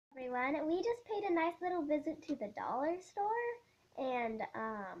everyone. We just paid a nice little visit to the dollar store, and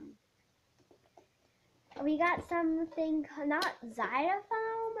we got something not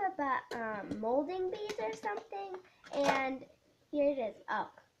styrofoam, but molding beads or something. And here it is. Oh,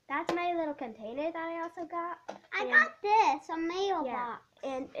 that's my little container that I also got. I got this, a mailbox. Yeah,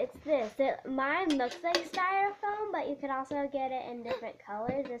 and it's this. Mine looks like styrofoam, but you could also get it in different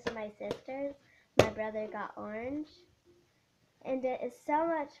colors. This is my sister's. My brother got orange. And it is so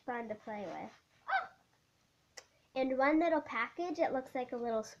much fun to play with. And one little package, it looks like a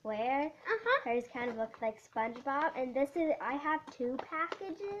little square. Hers kind of looks like SpongeBob. And this is, I have 2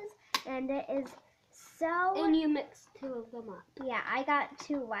 packages, and it is so... And you mixed 2 of them up. Yeah, I got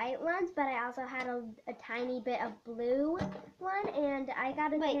 2 white ones, but I also had a tiny bit of blue one, and I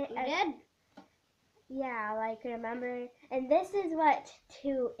got a... Wait, you did? Yeah, like remember, and this is what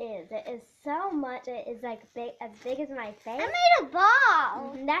 2 is. It is so much. It is like as big as my face. I made a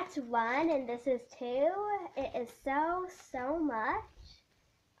ball. And that's 1, and this is 2. It is so much.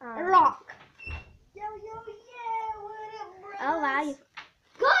 Rock. Yo, what up, bro? Oh wow!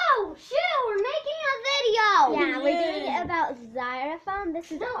 Go! Shoot! We're making a video. Yeah, we're doing it about styrofoam.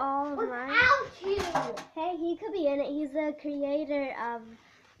 This is all mine. Without you. Hey, he could be in it. He's the creator of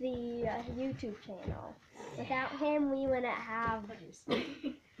the YouTube channel. Without him, we wouldn't have this.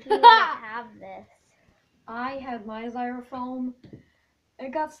 I had my styrofoam.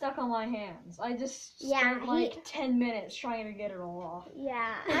 It got stuck on my hands. I just spent like 10 minutes trying to get it all off.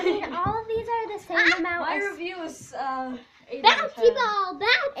 Yeah, I mean, all of these are the same amount. My as review is 8 out of 10. Bouncy ball.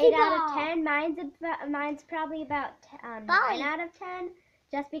 8 out of 10. Mine's probably about 9 out of 10,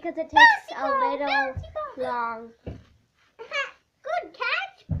 just because it takes a little long. Good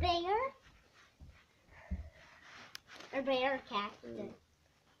catch, bear. Or bear catch.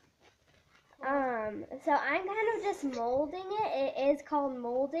 So I'm kind of just molding it. It is called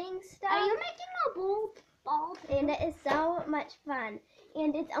molding stuff. Are you making a ball? And it is so much fun.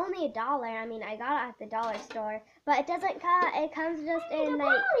 And it's only $1. I mean, I got it at the dollar store, but it doesn't come. It comes just in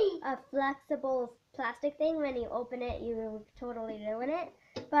like a flexible plastic thing. When you open it, you totally ruin it.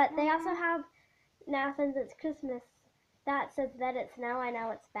 But they also have now, since it's Christmas, that says let it snow. I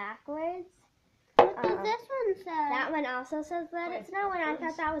know it's backwards. What does this one say? That one also says let it snow, and I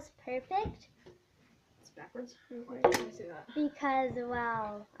thought that was perfect. It's backwards? Why did you say that? Because,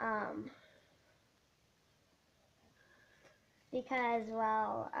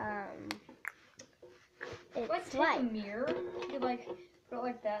 it's Take white. a mirror, you like put it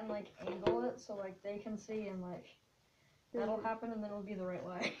like that and like angle it so like they can see, and like that'll happen, and then it'll be the right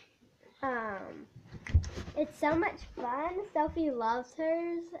way. It's so much fun. Sophie loves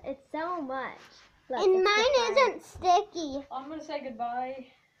hers. It's so much. Look, And mine isn't sticky. I'm gonna say goodbye.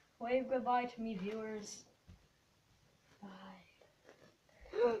 Wave goodbye to me, viewers. Bye.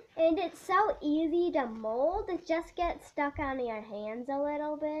 And it's so easy to mold. It just gets stuck on your hands a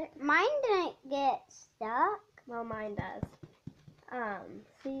little bit. Mine didn't get stuck. Well, mine does.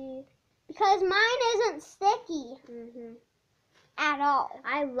 See? Because mine isn't sticky at all.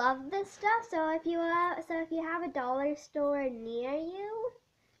 I love this stuff. So if you have a dollar store near you,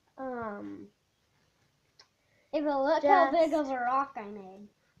 If you look how big of a rock I made.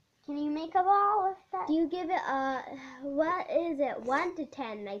 Can you make a ball with that? do you give it what is it? 1 to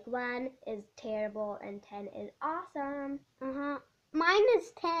 10. Like 1 is terrible and 10 is awesome. Mine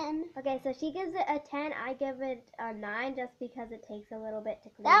is 10. Okay, so she gives it a 10. I give it a 9 just because it takes a little bit to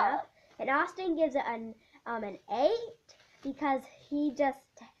clean up. And Austin gives it an 8 because he just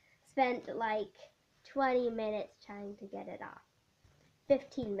spent like 20 minutes trying to get it off.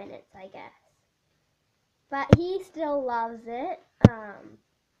 15 minutes, I guess. But he still loves it.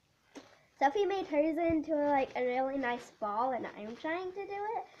 Sophie made hers into like a really nice ball, and I'm trying to do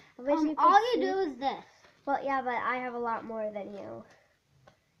it. I wish you could all you see. do is this. Well, yeah, but I have a lot more than you.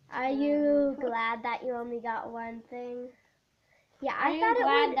 Are you glad that you only got 1 thing? Yeah, Are I you thought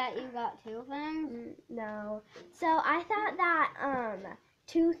glad it would. that you got 2 things? No. So I thought that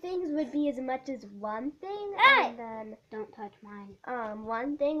 2 things would be as much as 1 thing, and then Don't touch mine.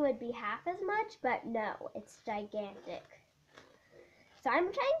 1 thing would be half as much, but no, it's gigantic. So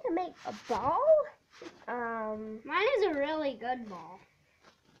I'm trying to make a ball. Mine is a really good ball.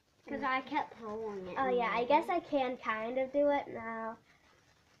 Because I kept rolling it. Oh yeah, I guess I can kind of do it now.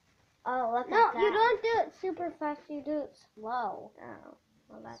 Oh, look No, at that. you don't do it super fast. You do it slow. Oh,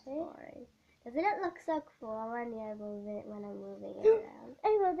 well that's boring. Doesn't it look so cool when you're moving it, when I'm moving it around?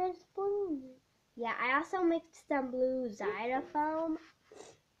 Hey, look, there's blue. Yeah, I also mixed some blue styrofoam.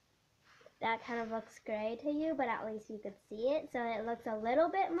 That kind of looks gray to you, but at least you could see it, so it looks a little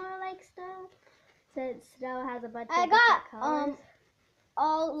bit more like snow. Since snow has a bunch of different colors.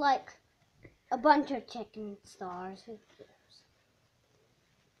 all like a bunch of chicken stars.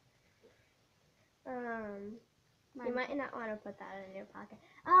 You might not want to put that in your pocket.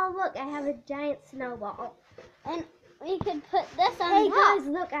 Oh, look, I have a giant snowball. And we could put this on Hey, top. guys,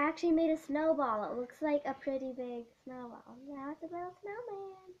 look, I actually made a snowball. It looks like a pretty big snowball. Now it's a little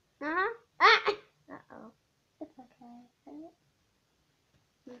snowman. Uh-huh. Ah! Uh-oh. It's okay.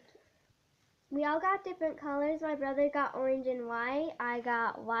 We all got different colors. My brother got orange and white. I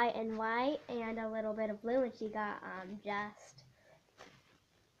got white and white and a little bit of blue, and she got just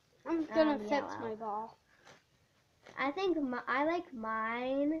I'm gonna fix yellow. my ball. I think I like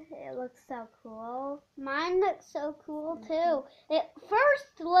mine. It looks so cool. Mine looks so cool too. It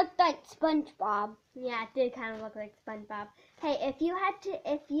first looked like SpongeBob. Yeah, it did kind of look like SpongeBob. Hey, if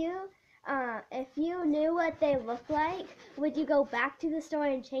you knew what they look like, would you go back to the store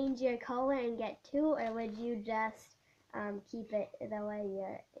and change your color and get two, or would you just keep it the way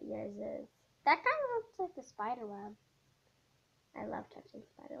yours is? That kind of looks like a spider web. I love touching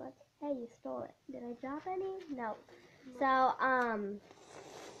spider webs. Hey, you stole it. Did I drop any? No. So,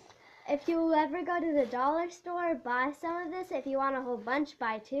 if you ever go to the dollar store, buy some of this. If you want a whole bunch,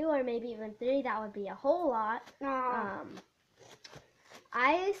 buy 2 or maybe even 3. That would be a whole lot.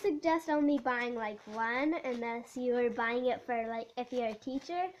 I suggest only buying like 1 unless you are buying it for like, if you're a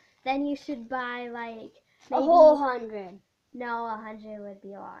teacher, then you should buy like maybe a whole 100. No, 100 would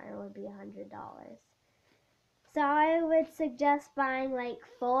be a lot. It would be $100. So I would suggest buying like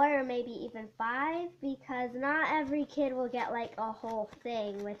 4 or maybe even 5 because not every kid will get like a whole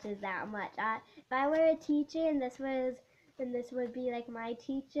thing, which is that much. If I were a teacher and this would be like my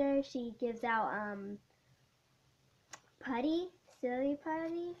teacher, she gives out silly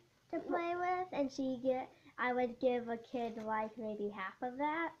putty to play with, and I would give a kid like maybe half of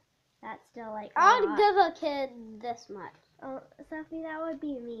that. That's still like I'd give a kid this much. Oh, Sophie, that would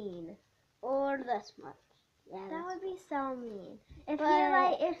be mean. Or this much. Yeah, that would be so mean.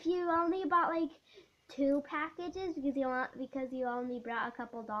 If you only bought like 2 packages because you only brought a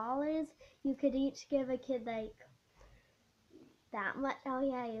couple dollars, you could each give a kid like that much. Oh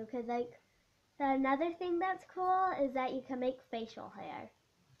yeah, you could like. Another thing that's cool is that you can make facial hair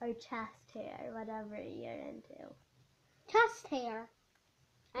or chest hair, whatever you're into. Chest hair.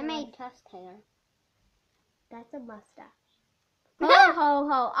 I made chest hair. That's a mustache. Ho ho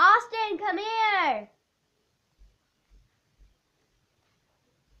ho! Austin, come here!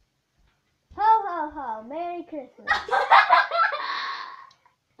 Ho ho ho! Merry Christmas!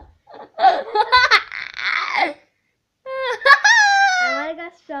 I'm gonna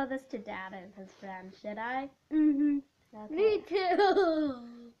go show this to Dad and his friends. Should I? Mhm. Okay. Me too.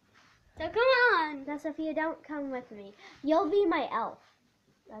 So come on. Now, Sophia, don't come with me. You'll be my elf.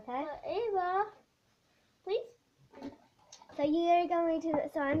 Okay? Ava, please. So you're going to.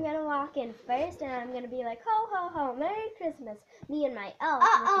 So I'm gonna walk in first, and I'm gonna be like, ho ho ho! Merry Christmas! Me and my elf,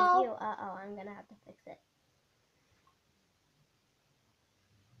 which is you. I'm gonna have to fix it.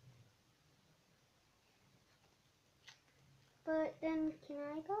 But then, can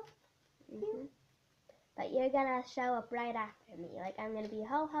I go? Mm-hmm. But you're gonna show up right after me. Like, I'm gonna be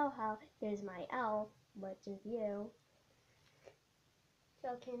ho ho ho. Here's my elf, which is you.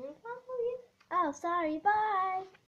 So can I follow you? Oh, sorry. Bye.